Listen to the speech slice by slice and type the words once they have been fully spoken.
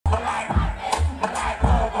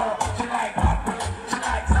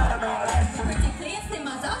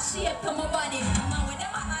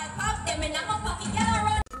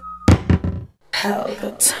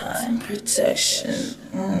protection.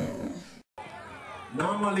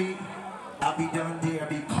 Normally, I'll be down there, I'll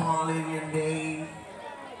be calling your name.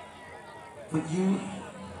 But you,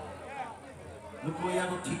 look where you're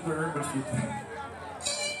going to keep her with you.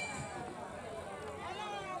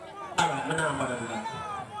 Alright, I'm not bother with that.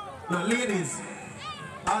 Now, ladies,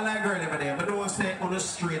 all that girl over there, I don't say on the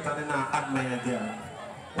straight and not admire girl.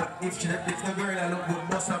 But if the girl that look good,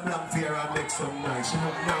 bust a blank fair and make some nice. She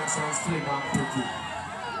look nice and slim and pretty.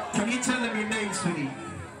 Can you tell them your name, sweetie?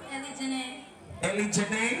 Ellie Janae. Ellie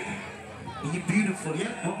Janae? You're beautiful,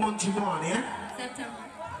 yeah? What month you born, yeah? September.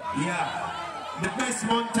 Yeah. The best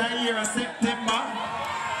month of year is September.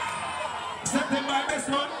 September, best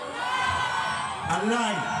month? A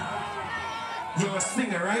lie. You're a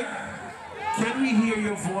singer, right? Can we hear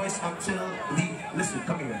your voice until the... Listen,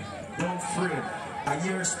 come here. Don't fret.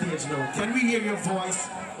 You're on stage now. Can we hear your voice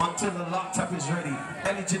until the laptop is ready?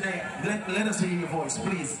 Ellie Janae, let us hear your voice,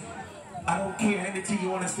 please. I don't care anything you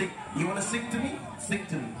want to sing. You want to sing to me? Sing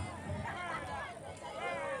to me.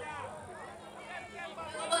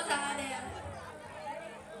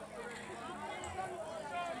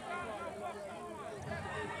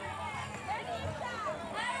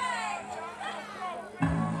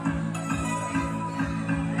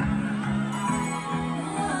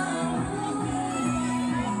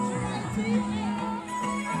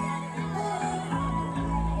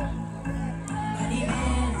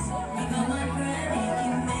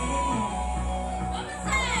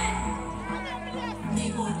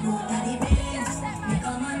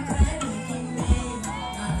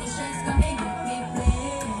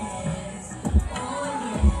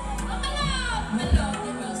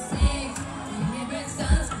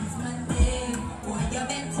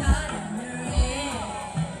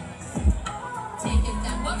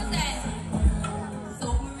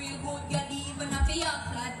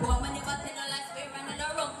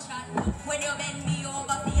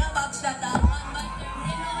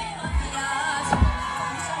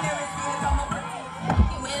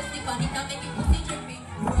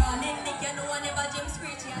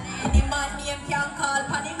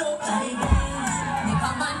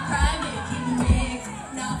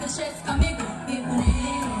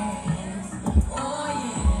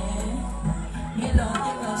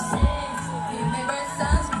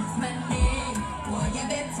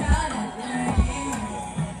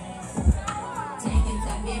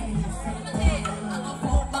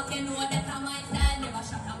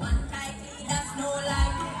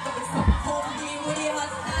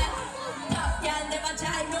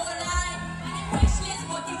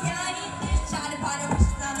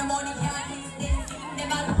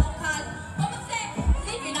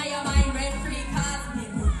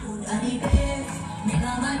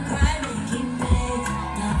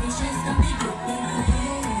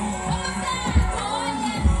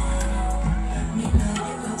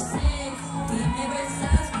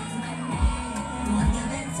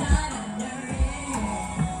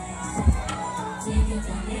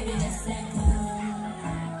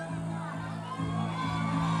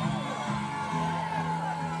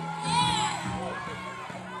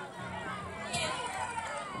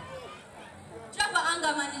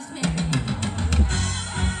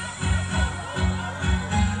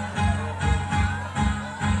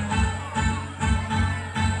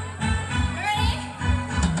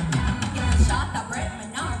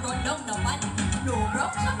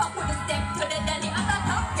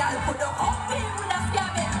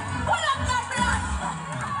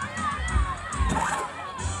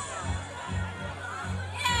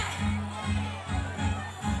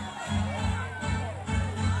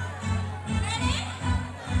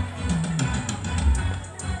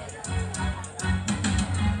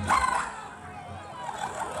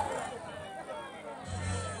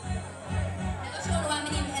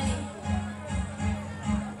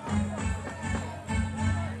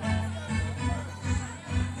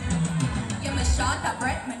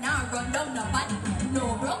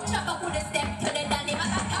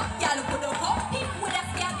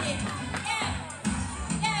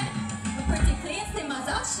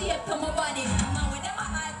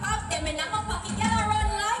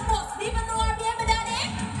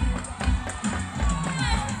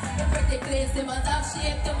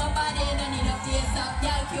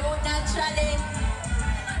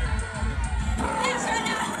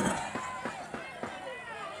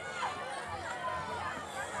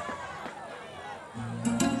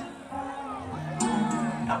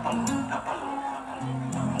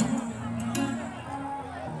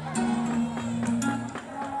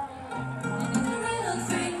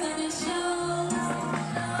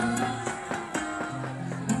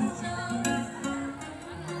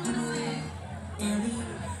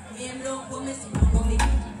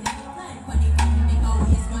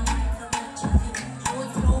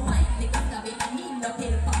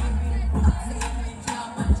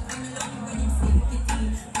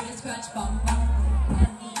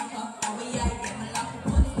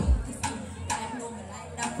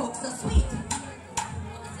 That folks so sweet.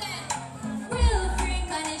 Real freak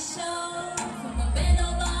on his show. From a bend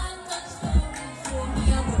over and touch stone. Show me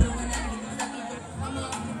a good one and give us a video. I'm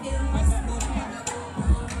off the film, what's good?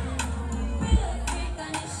 Real freak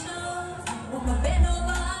on his show. From a bend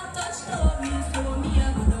over and touch stone. Show me a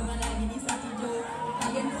good one and give us a video.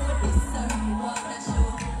 And you know this is a real water show.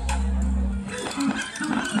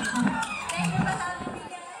 Thank you for having me,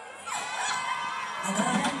 guys.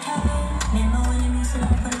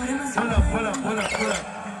 Pull up.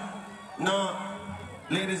 No,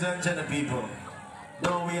 ladies and gentlemen, people,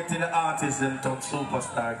 don't wait till the artist and turn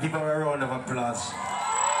superstar. Give her a round of applause.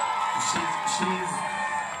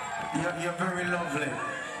 You're very lovely.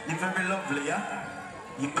 You're very lovely, yeah?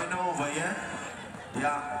 You bend over, yeah?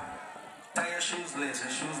 Yeah. Tie your shoes lace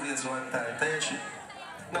one time. Tie your shoes.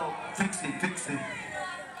 No, fix it.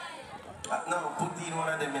 No, put in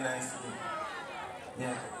one of them in nice.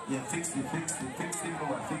 Yeah, fix it, mama,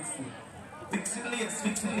 fix it. Fix the lace.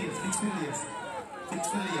 Big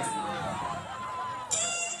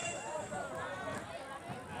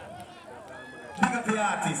up the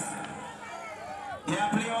artist. Yeah,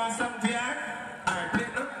 play one song for you? Alright, play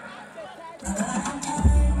it now.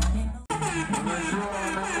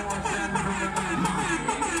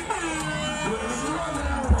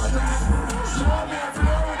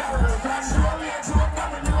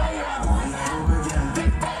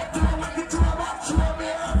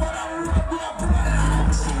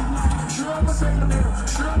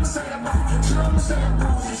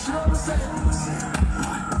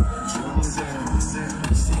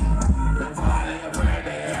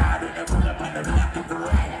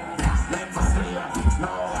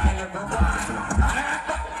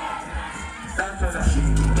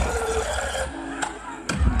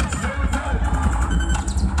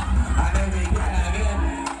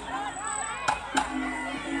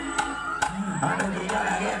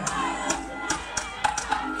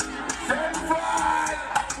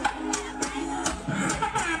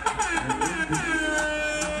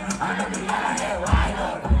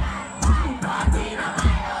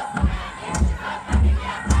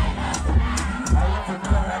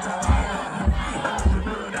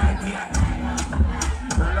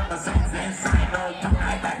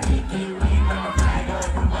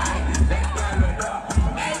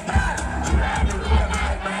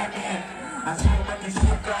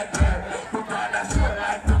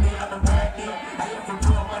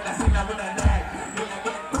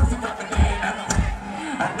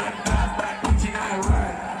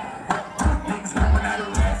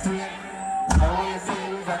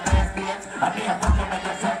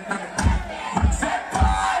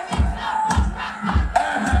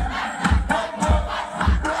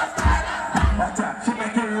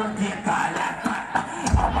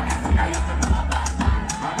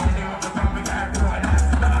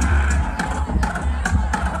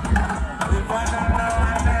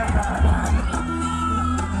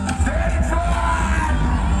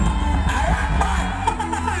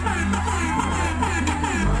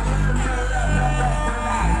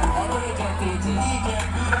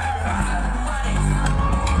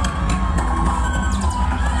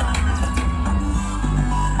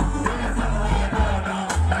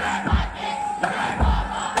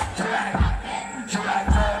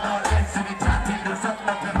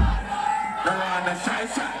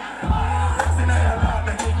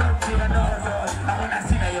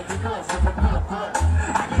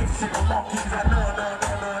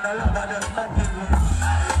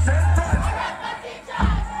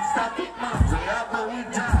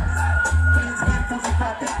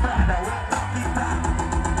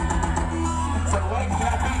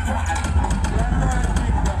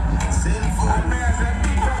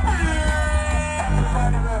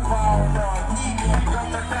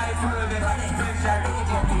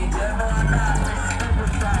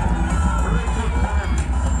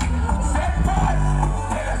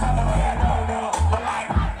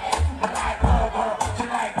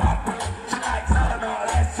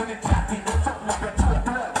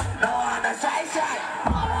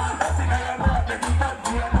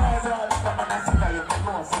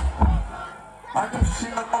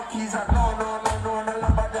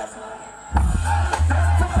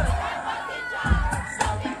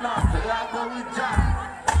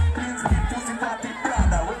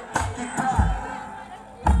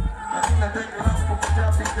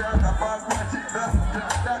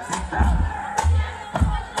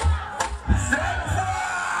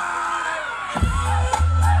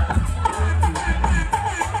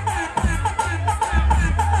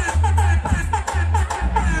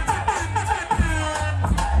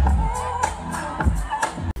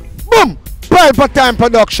 Pelpa Time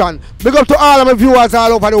production. Big up to all of my viewers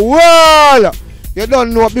all over the world. You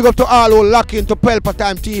don't know. Big up to all who lock into Pelpa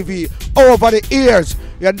Time TV over the years.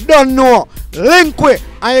 You don't know. Link with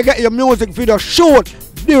and you get your music video shoot,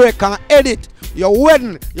 direct and edit. Your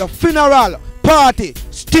wedding, your funeral, party,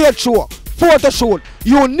 stage show, photo shoot,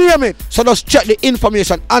 you name it. So just check the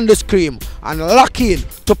information on the screen and lock in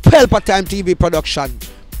to Pelpa Time TV production.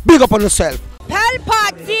 Big up on yourself.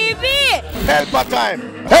 Pelpa TV! Pelpa Time!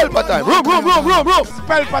 Pelpa Time! Room!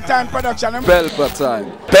 Pelpa Time production. Pelpa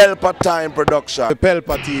Time. Pelpa Time production.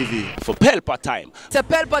 Pelpa TV. For Pelpa Time. It's a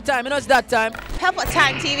Pelpa Time, you know it's that time. Pelpa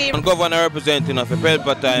Time TV. I'm governor representing of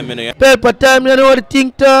Pelpa Time, you know. Pelpa Time, you know what the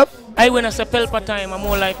thing tough? I when I say Pelpa Time, I'm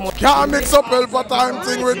more like more. Can't mix up Pelpa Time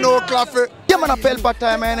thing with no coffee. Yeah, man, a Pelpa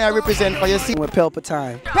Time, and I represent for you. See, with Pelpa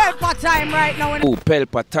Time. Pelpa Time right now. Oh,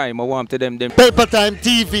 Pelpa Time, I want to them. Pelpa Time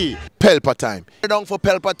TV. Pelpa Time. You're down for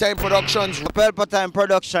Pelpa Time Productions. Pelpa Time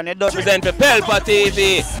production. It does Present for Pelpa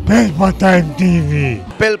TV. Pelpa Time TV.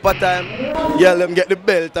 Pelpa Time. Yeah, let them get the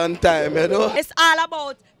belt on time, you know. It's all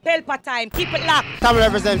about Pelpa Time. Keep it locked. Time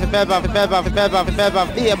represent for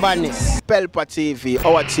Pelpa, be a badness. Pelpa TV,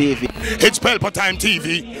 our TV. It's Pelpa Time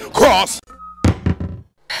TV. Cross.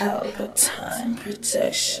 Pelpa Time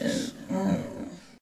protection.